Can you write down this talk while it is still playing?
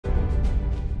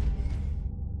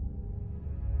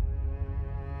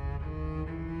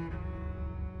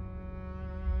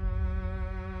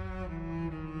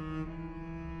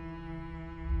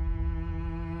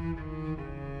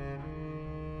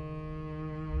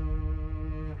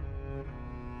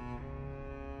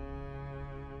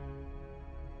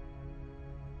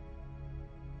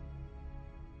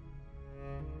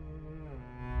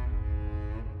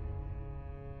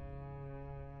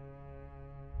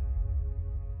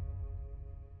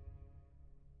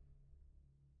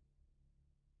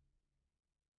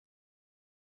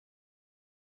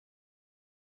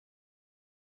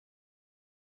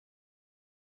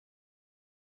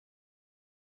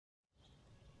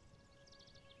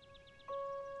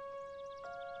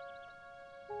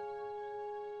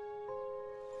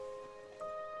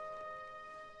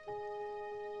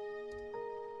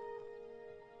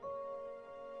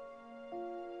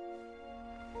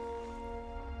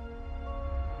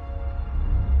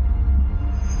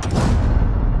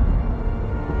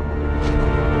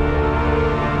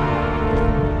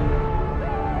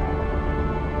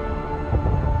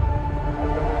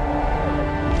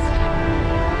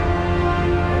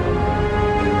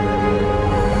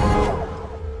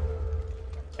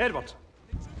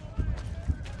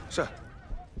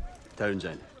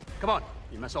Townsend. Come on,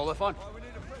 you miss all the fun.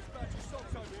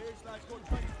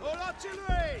 All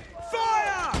artillery!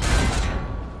 Fire!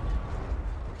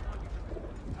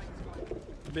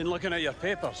 I've been looking at your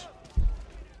papers.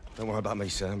 Don't worry about me,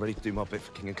 sir. I'm ready to do my bit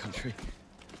for king and country.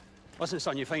 Listen,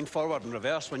 son, you find forward and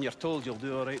reverse when you're told you'll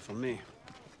do all right for me.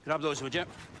 Grab those, would you?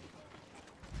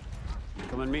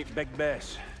 Come and meet Big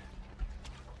Bess.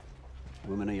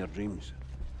 Woman of your dreams.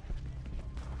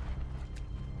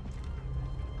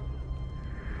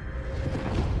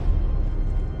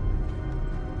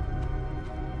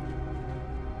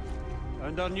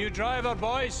 And our new driver,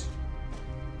 boys.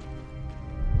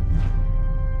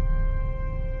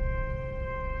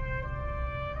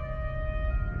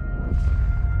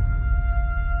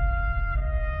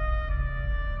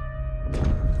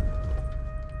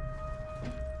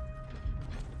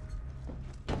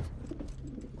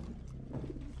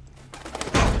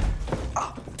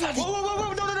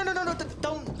 Whoa,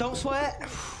 no, don't swear.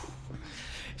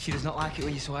 She does not like it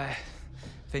when you swear.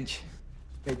 Finch,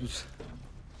 you've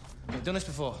done this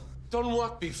before. Done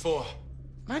what before?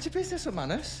 Mind your business with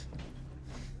manners.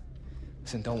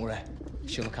 Listen, don't worry.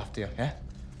 She'll look after you, yeah?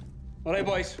 All right,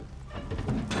 boys.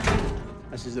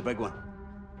 This is the big one.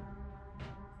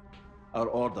 Our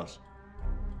orders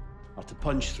are to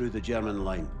punch through the German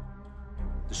line,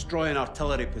 destroying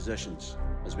artillery positions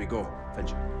as we go.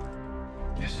 Finch.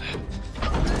 Yes, sir.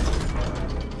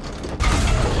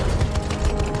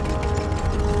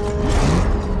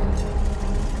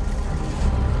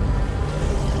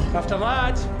 After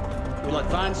that, we'll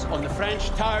advance on the French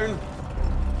town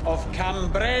of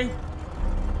Cambrai,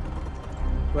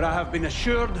 where I have been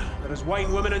assured there is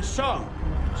wine, women, and song.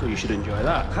 So you should enjoy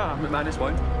that. Ah, McManus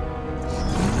won't.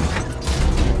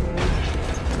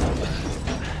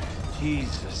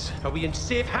 Jesus. Are we in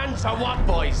safe hands or what,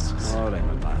 boys? All right,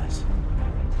 McManus.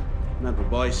 Remember,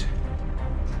 boys,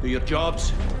 do your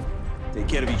jobs, take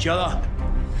care of each other.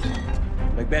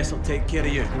 Big Bess will take care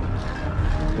of you.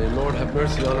 May the Lord have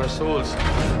mercy on our souls.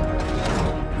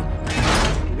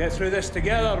 We'll get through this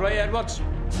together, right, Edwards?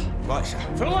 Right, sir.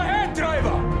 Full ahead,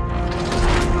 driver!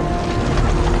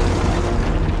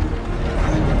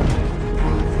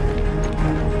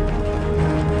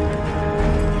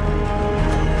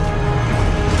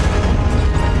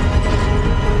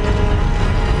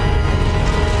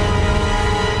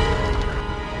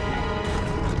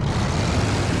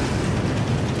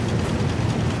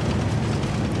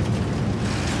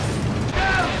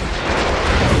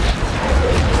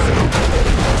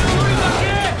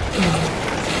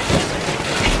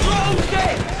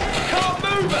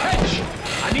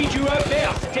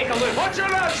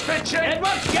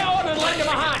 Edwards, get on and lend him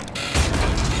a hand!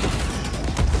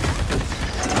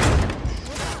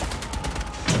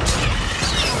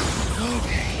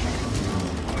 Okay.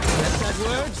 That's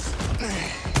Edwards.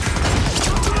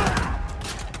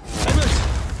 Edwards!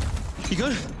 You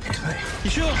good? You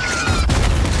sure?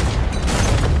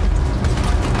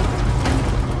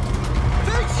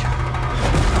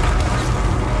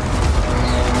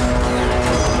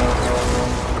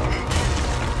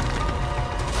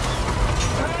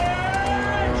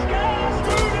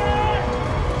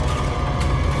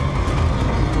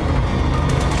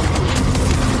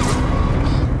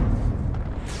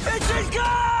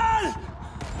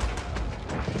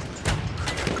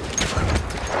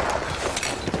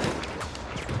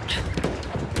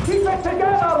 Keep it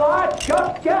together, lad!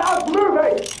 Just get us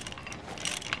moving!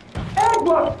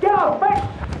 Edward, get us fixed!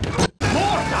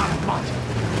 More damn mud!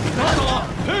 Knuckle up!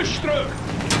 Push through!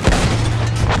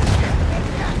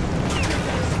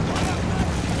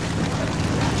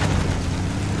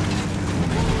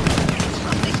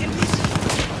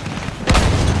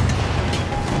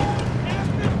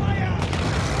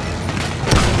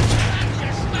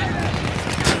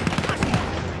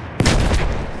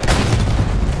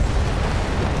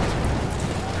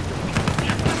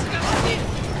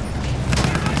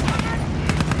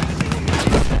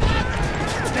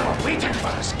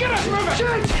 Get us moving!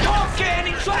 Shit! Can't get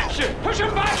any traction! Push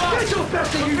him back, lads! Get your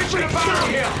best of you pitching a barrel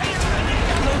here!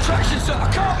 No traction, sir.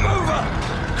 I can't move her.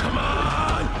 Come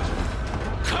on!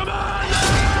 Come on,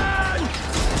 then!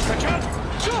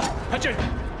 Hutchin!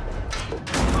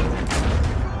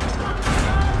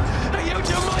 Hey, you, do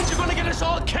you mind? You're gonna get us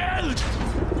all killed!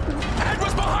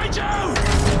 Edward's behind you!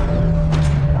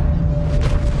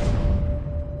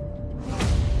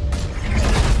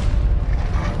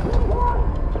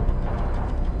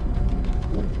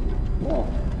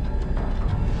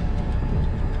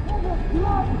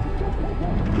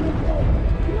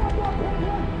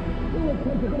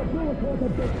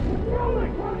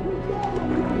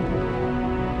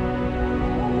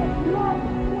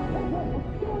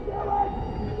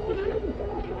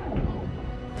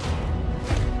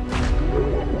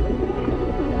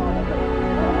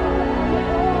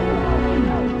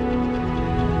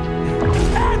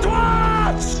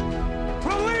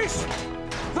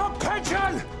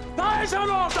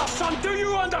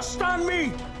 understand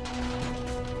me?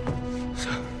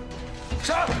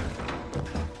 Sir!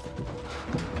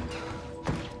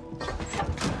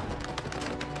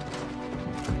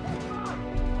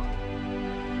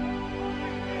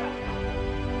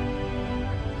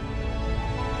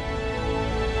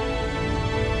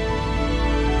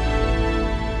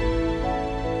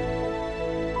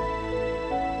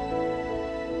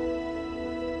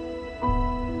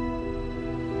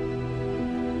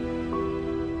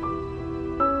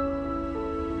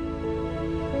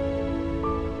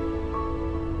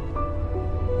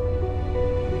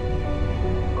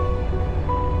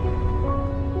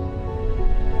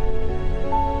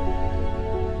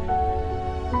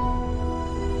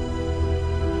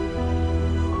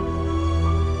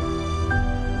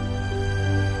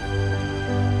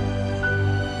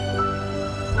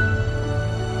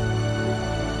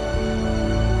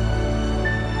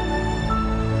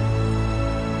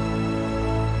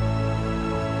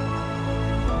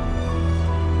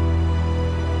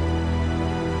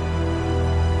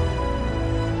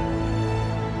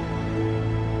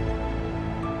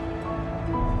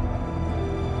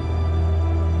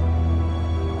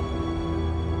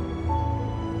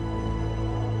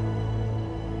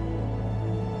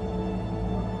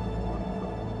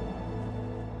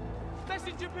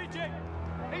 Messenger pigeon!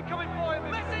 Incoming fire!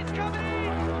 Message coming!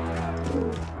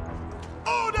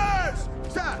 Orders!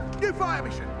 Sir, new fire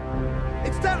mission.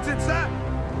 It's Dalton, sir.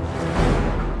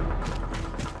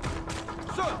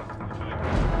 Sir!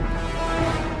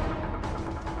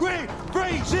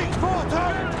 3, 6, 4,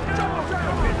 turn!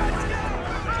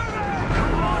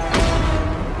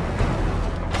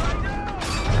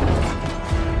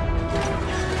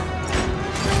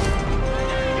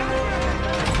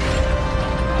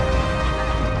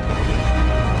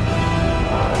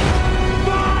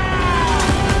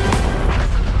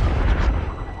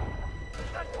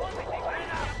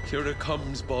 Here it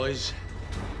comes, boys.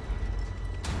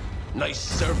 Nice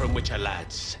serving with your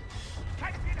lads.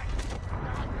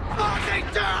 Marching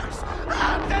Turks!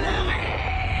 Artillery!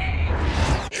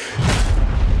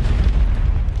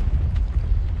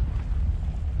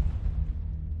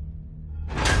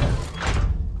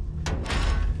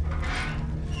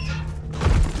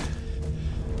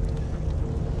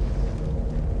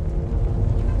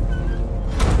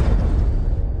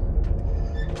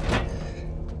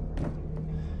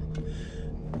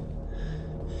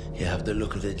 You have the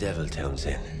look of the devil,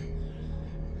 Townsend.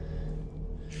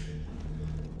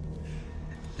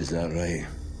 Is that right?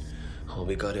 All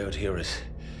we got out here is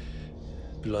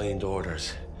blind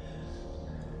orders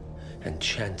and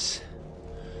chance.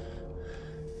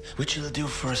 Which will do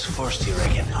for us first, you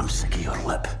reckon? I'm sick of your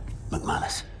lip,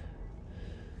 McManus.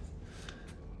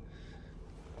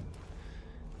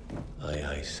 Aye,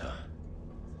 aye, sir.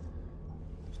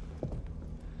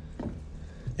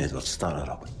 Edward, start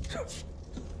her up.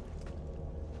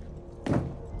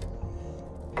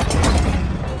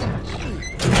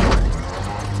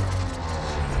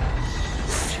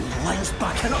 Lions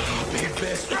backing up. Big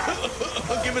best.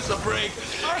 Give us a break.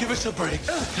 Give us a break.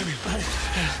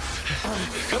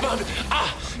 Come on.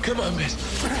 Come on, miss.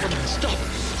 Come on, stop.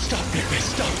 Stop, big miss.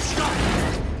 Stop.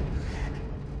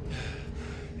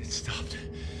 It stopped.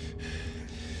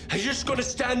 Are you just gonna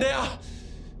stand there?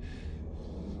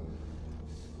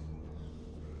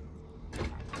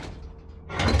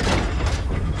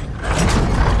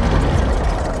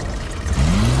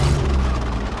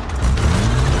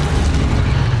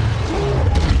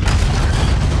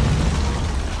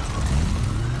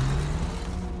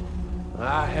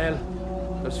 Hell.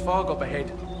 There's fog up ahead.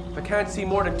 I can't see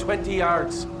more than 20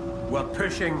 yards. We're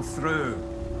pushing through.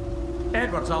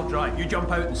 Edwards, I'll drive. You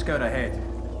jump out and scout ahead.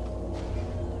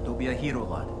 Don't be a hero,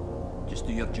 lad. Just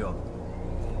do your job.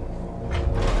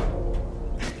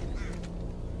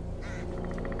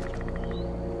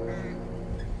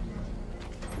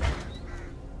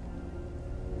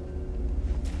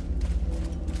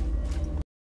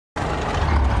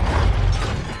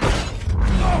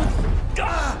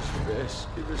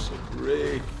 Give us a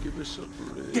break. Give us a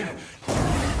break.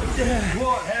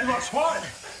 What, Edwards, what?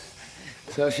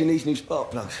 So she needs new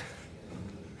spark plugs.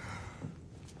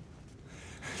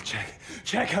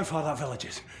 Check how far that village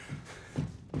is.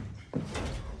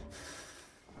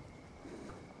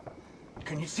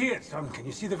 Can you see it, son? Can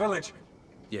you see the village?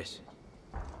 Yes.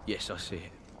 Yes, I see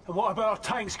it. And what about our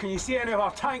tanks? Can you see any of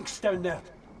our tanks down there?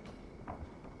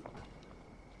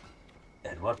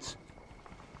 Edwards?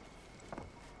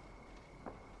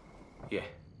 Yeah.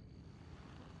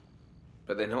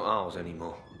 But they're not ours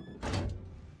anymore.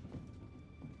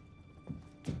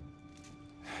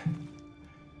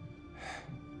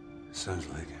 Sounds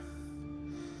like it.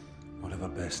 What about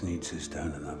whatever Bess needs is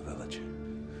down in that village.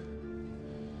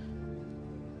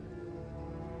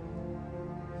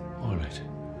 All right.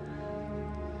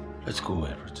 Let's go,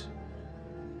 Edward.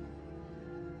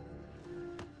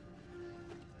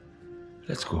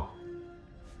 Let's go.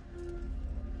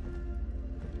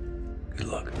 Good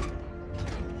luck.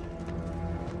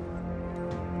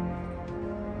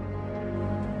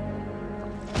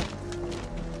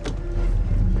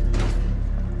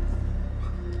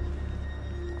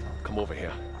 Come over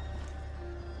here.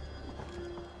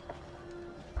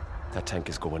 That tank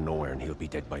is going nowhere and he'll be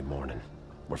dead by morning.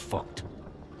 We're fucked.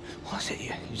 What's it you?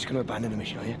 You're just gonna abandon the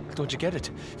mission, are you? Don't you get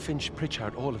it? Finch,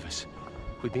 Pritchard, all of us.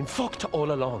 We've been fucked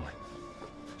all along.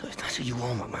 Look, if that's what you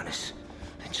want, McManus,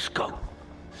 then just go.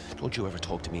 Don't you ever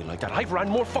talk to me like that. I've ran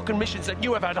more fucking missions than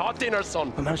you have had hot dinner,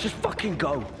 son. McManus, just fucking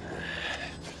go.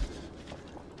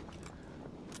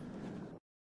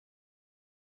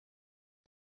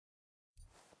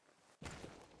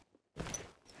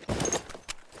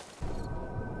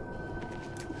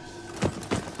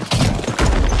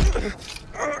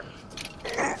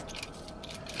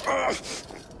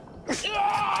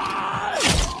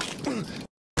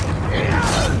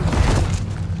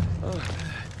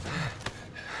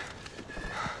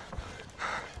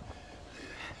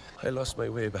 I lost my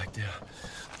way back there.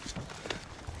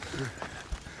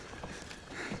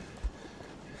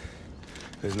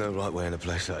 There's no right way in a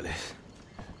place like this.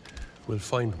 We'll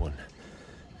find one.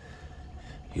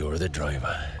 You're the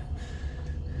driver.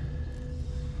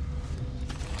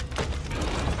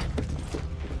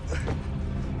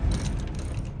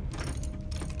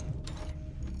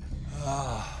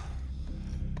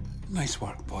 Nice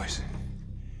work, boys.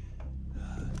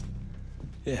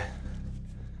 Yeah.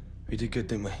 We did good,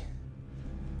 didn't we?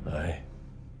 Aye.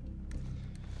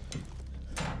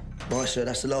 Right, sir,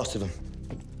 that's the last of them.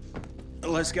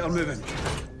 Let's get her moving.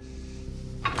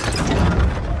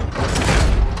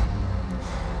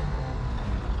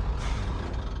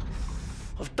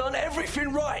 I've done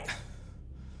everything right.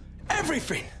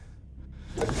 Everything.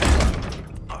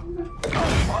 My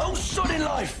whole sodding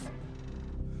life.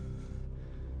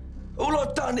 All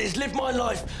I've done is live my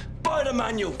life by the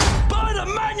manual. By the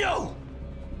manual!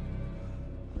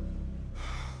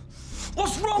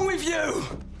 What's wrong with you?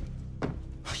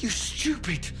 You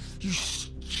stupid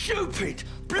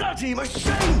bloody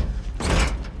machine!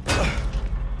 Now,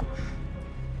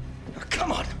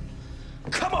 come on,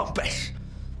 Bess.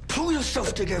 Pull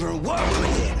yourself together and work with me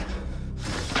here.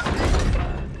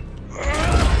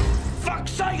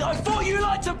 Fuck's sake, I thought you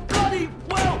liked to bloody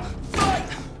well fight!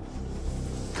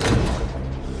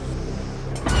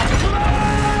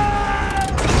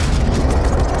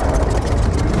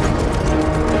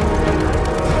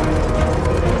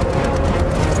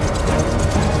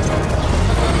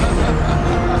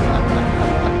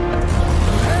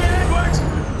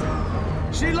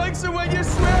 She likes it when you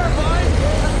swear, boy!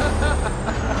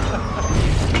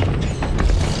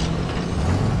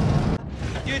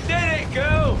 You did it,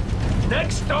 girl!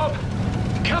 Next stop,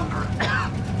 Camber.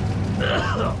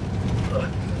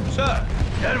 Sir,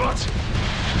 Edwards,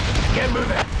 get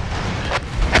moving.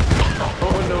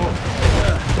 Oh no.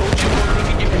 Don't you want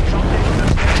to get me dropped in?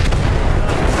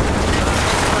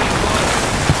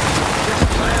 Just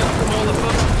fire from all the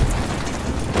above.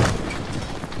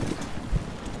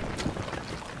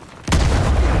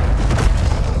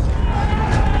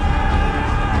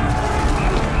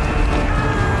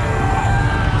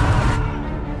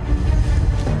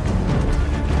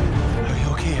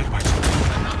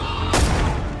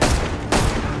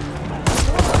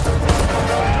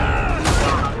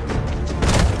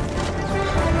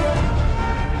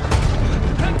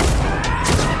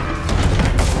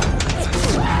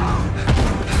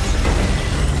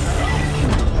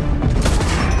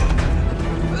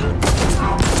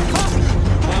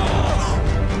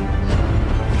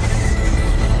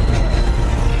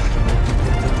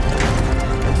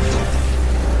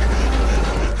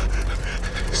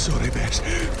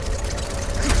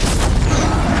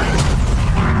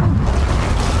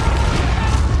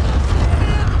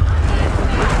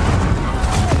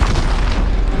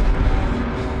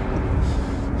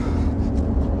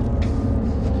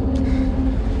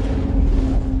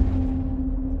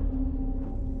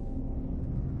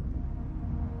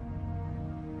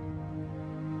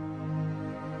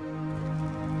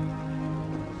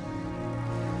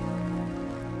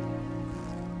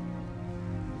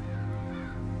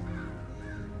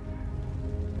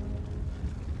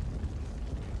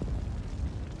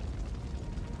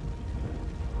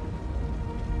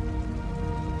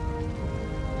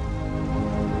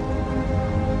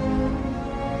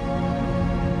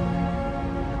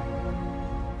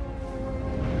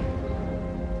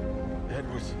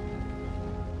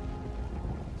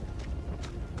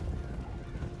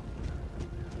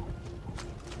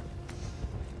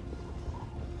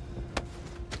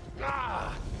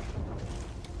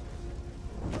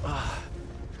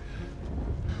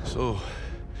 So,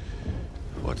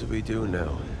 what do we do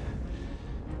now,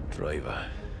 driver?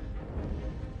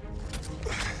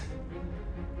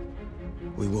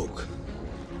 We walk.